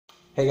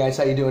Hey guys,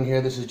 how you doing here?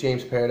 This is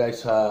James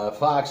Paradise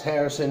Fox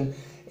Harrison,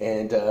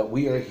 and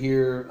we are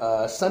here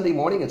Sunday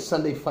morning. It's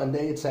Sunday Fun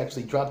Day. It's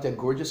actually drop dead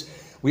gorgeous.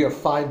 We are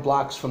 5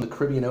 blocks from the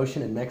Caribbean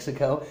Ocean in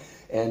Mexico,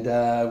 and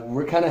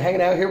we're kind of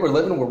hanging out here. We're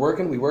living, we're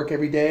working, we work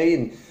every day,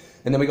 and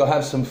then we go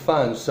have some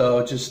fun.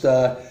 So just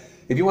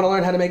if you want to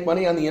learn how to make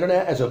money on the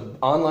internet as an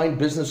online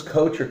business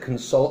coach or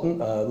consultant,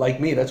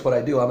 like me, that's what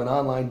I do. I'm an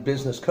online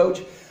business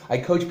coach. I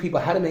coach people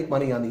how to make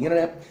money on the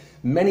internet,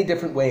 many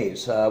different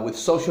ways, with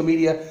social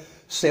media,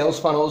 sales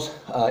funnels,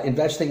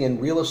 investing in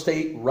real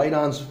estate, right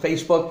on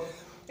Facebook,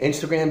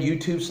 Instagram,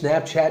 YouTube,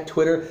 Snapchat,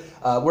 Twitter.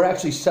 We're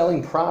actually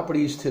selling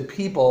properties to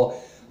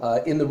people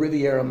in the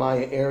Riviera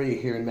Maya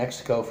area here in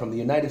Mexico, from the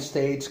United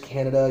States,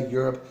 Canada,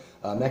 Europe,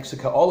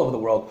 Mexico, all over the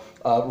world,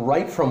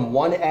 right from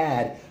one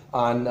ad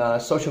on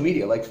social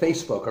media like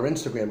Facebook or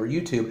Instagram or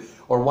YouTube,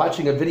 or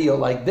watching a video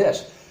like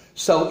this.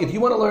 So if you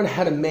want to learn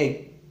how to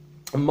make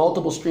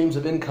multiple streams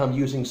of income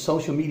using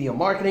social media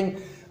marketing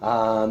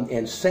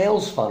and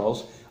sales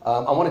funnels,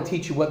 I want to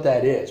teach you what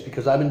that is,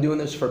 because I've been doing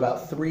this for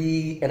about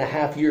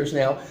 3.5 years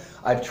now.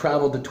 I've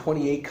traveled to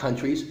 28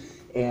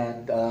 countries,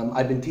 and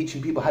I've been teaching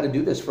people how to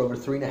do this for over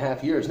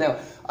 3.5 years. Now,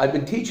 I've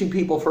been teaching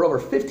people for over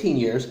 15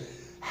 years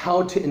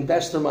how to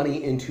invest their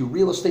money into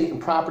real estate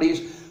and properties,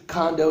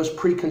 condos,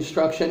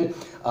 pre-construction,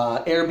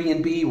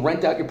 Airbnb,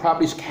 rent out your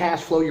properties,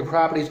 cash flow your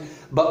properties.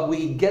 But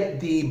we get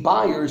the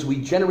buyers,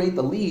 we generate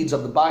the leads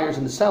of the buyers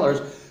and the sellers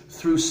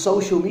through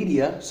social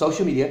media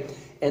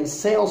and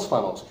sales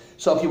funnels.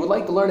 So if you would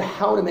like to learn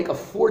how to make a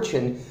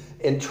fortune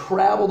and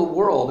travel the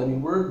world, I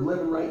mean, we're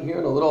living right here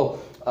in a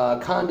little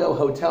condo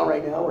hotel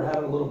right now. We're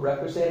having a little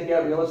breakfast. Say,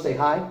 Gabriella, say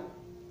hi.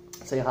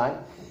 Say hi.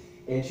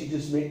 And she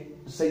just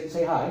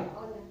say hi.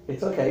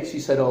 It's okay. She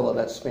said hola.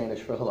 That's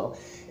Spanish for hello.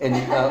 And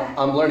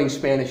I'm learning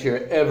Spanish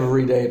here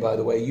every day, by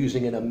the way,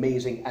 using an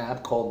amazing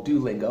app called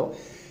Duolingo.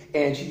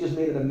 And she just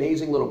made an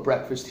amazing little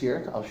breakfast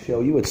here. I'll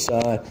show you. It's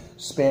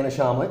Spanish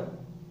omelet.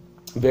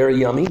 Very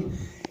yummy.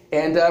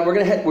 And we're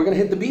gonna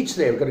hit the beach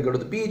today. We're gonna go to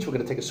the beach. We're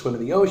gonna take a swim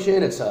in the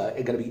ocean. It's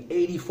gonna be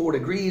 84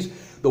 degrees.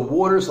 The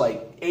water's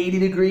like 80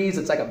 degrees.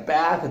 It's like a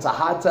bath. It's a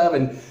hot tub,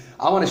 and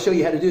I want to show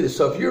you how to do this.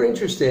 So if you're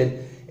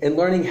interested in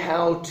learning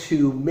how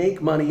to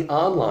make money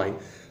online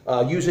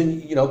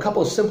using a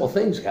couple of simple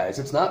things, guys,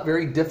 it's not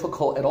very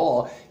difficult at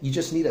all. You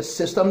just need a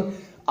system.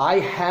 I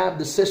have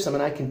the system,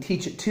 and I can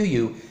teach it to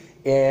you.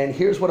 And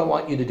here's what I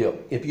want you to do.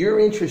 If you're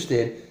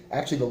interested,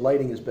 actually the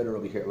lighting is better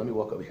over here. Let me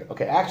walk over here.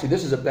 Okay, actually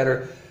this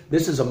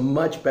is a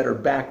much better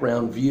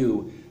background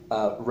view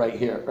right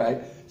here,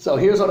 right? So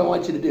here's what I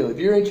want you to do. If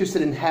you're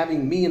interested in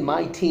having me and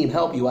my team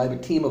help you, I have a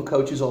team of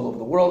coaches all over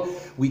the world.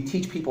 We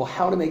teach people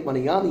how to make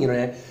money on the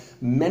internet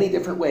many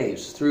different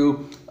ways,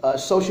 through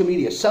social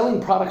media, selling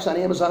products on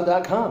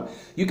Amazon.com.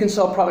 You can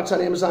sell products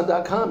on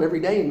Amazon.com every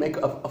day and make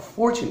a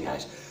fortune,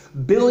 guys.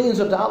 Billions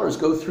of dollars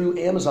go through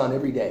Amazon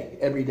every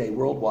day,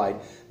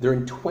 worldwide. They're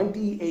in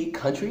 28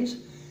 countries.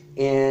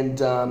 And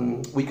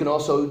we can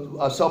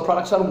also sell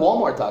products on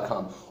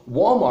Walmart.com.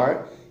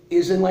 Walmart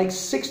is in like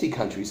 60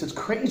 countries. It's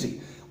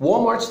crazy.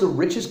 Walmart's the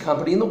richest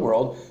company in the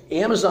world.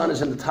 Amazon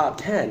is in the top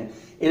 10.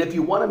 And if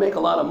you want to make a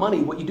lot of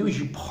money, what you do is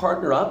you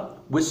partner up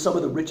with some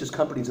of the richest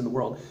companies in the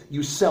world.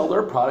 You sell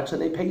their products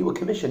and they pay you a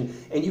commission,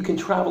 and you can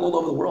travel all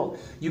over the world.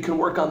 You can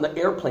work on the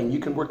airplane. You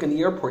can work in the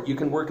airport. You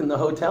can work in the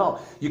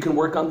hotel. You can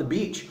work on the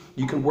beach.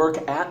 You can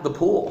work at the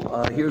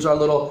pool. Here's our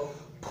little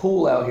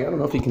pool out here. I don't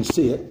know if you can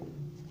see it.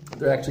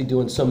 They're actually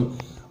doing some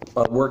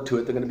work to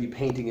it. They're going to be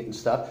painting it and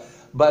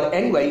stuff. But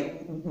anyway,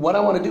 what I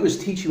want to do is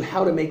teach you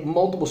how to make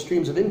multiple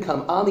streams of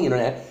income on the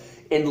internet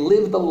and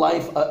live the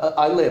life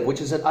I live, which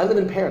is I live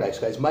in paradise,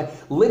 guys.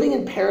 Living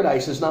in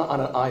paradise is not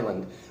on an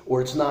island,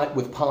 or it's not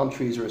with palm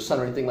trees or a sun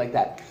or anything like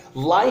that.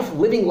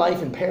 Living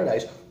life in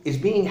paradise is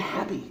being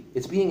happy.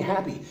 It's being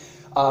happy.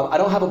 I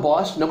don't have a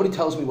boss. Nobody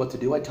tells me what to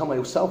do. I tell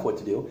myself what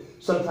to do.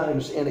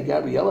 Sometimes Anna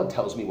Gabriella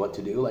tells me what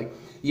to do. Like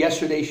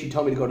yesterday, she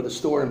told me to go to the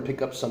store and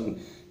pick up some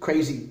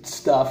crazy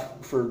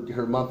stuff for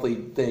her monthly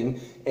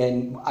thing,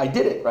 and I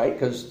did it, right?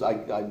 Because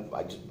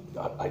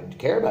I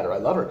care about her. I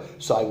love her.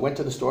 So I went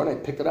to the store and I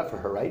picked it up for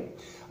her, right?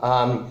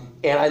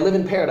 And I live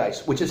in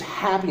paradise, which is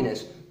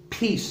happiness,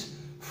 peace,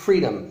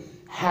 freedom,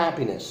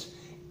 happiness.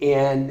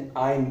 And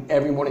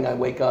every morning I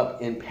wake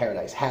up in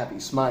paradise, happy,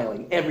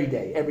 smiling, every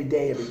day, every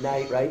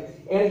night, right?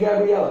 Anna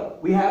Gabriella,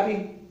 we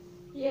happy?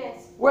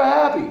 Yes. We're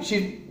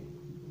happy.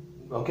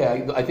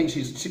 Okay, I think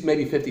she's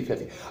maybe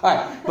 50-50. All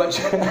right,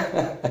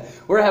 but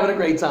we're having a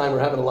great time. We're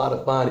having a lot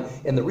of fun.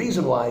 And the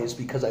reason why is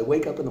because I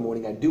wake up in the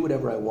morning, I do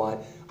whatever I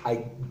want,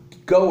 I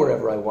go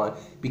wherever I want,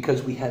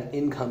 because we have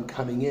income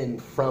coming in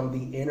from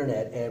the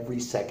internet every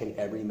second,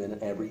 every minute,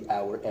 every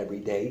hour, every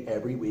day,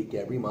 every week,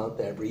 every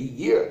month, every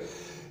year.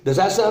 Does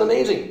that sound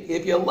amazing?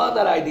 If you love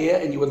that idea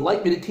and you would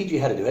like me to teach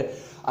you how to do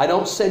it, I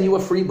don't send you a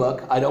free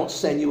book. I don't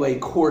send you a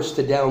course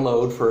to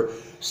download for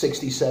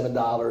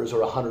 $67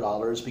 or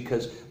 $100,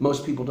 because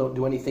most people don't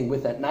do anything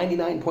with that.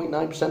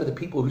 99.9% of the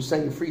people who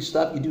send you free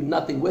stuff, you do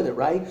nothing with it,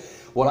 right?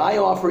 What I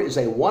offer is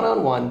a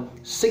one-on-one,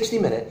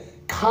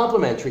 60-minute,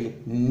 complimentary,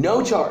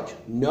 no charge,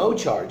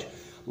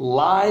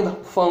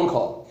 live phone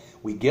call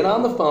We get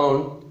on the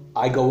phone,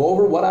 I go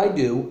over what I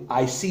do,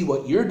 I see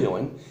what you're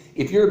doing.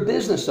 If you're a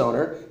business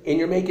owner and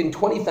you're making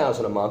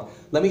 $20,000 a month,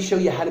 let me show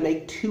you how to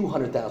make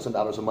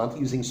 $200,000 a month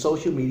using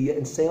social media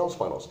and sales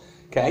funnels,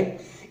 okay?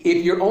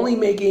 If you're only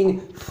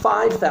making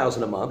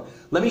 $5,000 a month,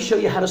 let me show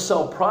you how to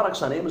sell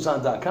products on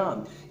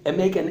Amazon.com and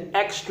make an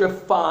extra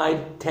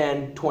 $5,000,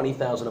 $10,000,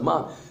 $20,000 a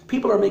month.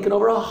 People are making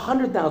over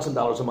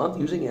 $100,000 a month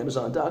using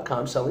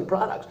Amazon.com selling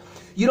products.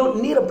 You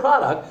don't need a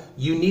product,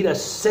 you need a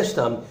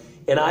system,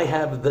 and I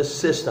have the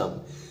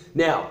system.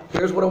 Now,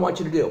 here's what I want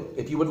you to do.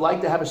 If you would like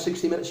to have a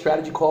 60-minute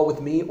strategy call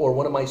with me or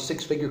one of my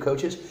six-figure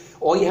coaches,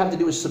 all you have to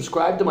do is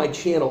subscribe to my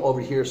channel over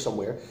here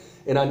somewhere.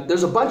 And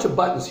there's a bunch of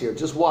buttons here.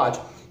 Just watch.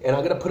 And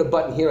I'm going to put a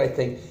button here, I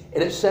think,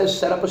 and it says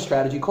set up a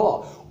strategy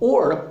call.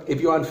 Or if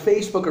you're on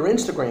Facebook or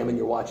Instagram and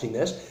you're watching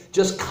this,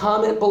 just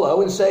comment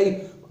below and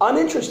say, I'm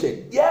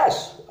interested.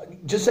 Yes.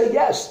 Just say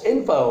yes.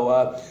 Info.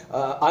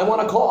 I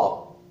want to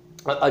call.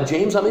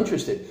 James, I'm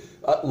interested.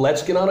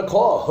 Let's get on a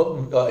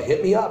call.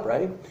 Hit me up,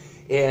 right?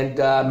 And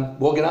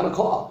we'll get on a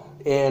call.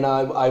 And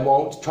I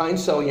won't try and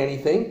sell you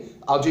anything.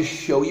 I'll just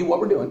show you what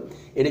we're doing.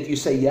 And if you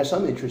say, yes,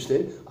 I'm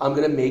interested, I'm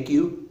going to make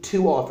you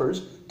 2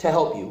 offers to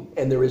help you.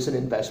 And there is an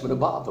investment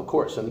involved, of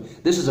course. I mean,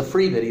 this is a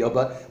free video,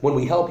 but when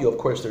we help you, of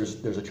course,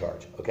 there's a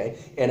charge, okay?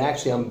 And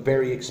actually, I'm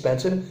very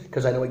expensive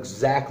because I know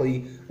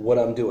exactly what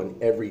I'm doing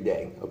every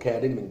day, okay? I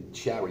didn't even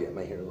shower yet.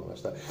 My hair is all that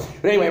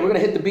stuff. But anyway, we're going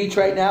to hit the beach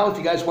right now. If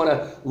you guys want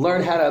to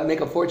learn how to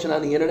make a fortune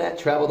on the internet,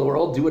 travel the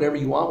world, do whatever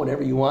you want,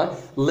 whenever you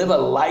want, live a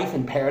life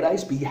in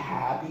paradise, be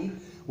happy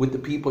with the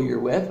people you're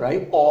with,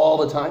 right? All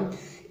the time.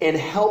 And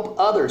help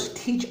others,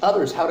 teach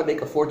others how to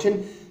make a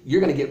fortune,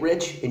 you're going to get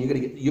rich, and you're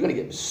going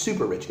to get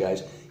super rich,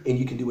 guys, and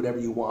you can do whatever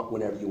you want,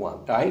 whenever you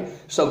want, all right?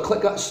 So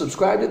click on,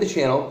 subscribe to the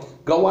channel,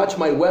 go watch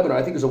my webinar.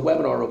 I think there's a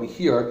webinar over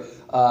here.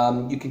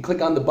 You can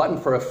click on the button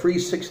for a free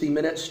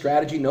 60-minute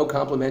strategy, no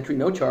complimentary,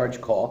 no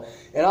charge call,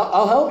 and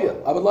I'll help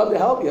you. I would love to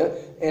help you,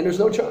 and there's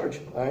no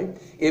charge, all right?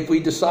 If we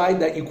decide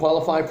that you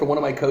qualify for one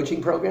of my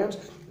coaching programs,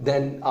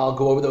 then I'll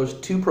go over those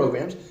 2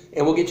 programs,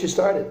 and we'll get you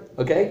started,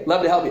 okay?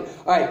 Love to help you.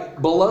 All right,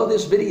 below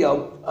this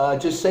video,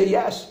 just say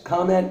yes.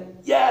 Comment,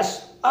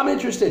 yes, I'm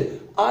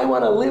interested. I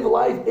want to live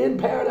life in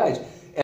paradise.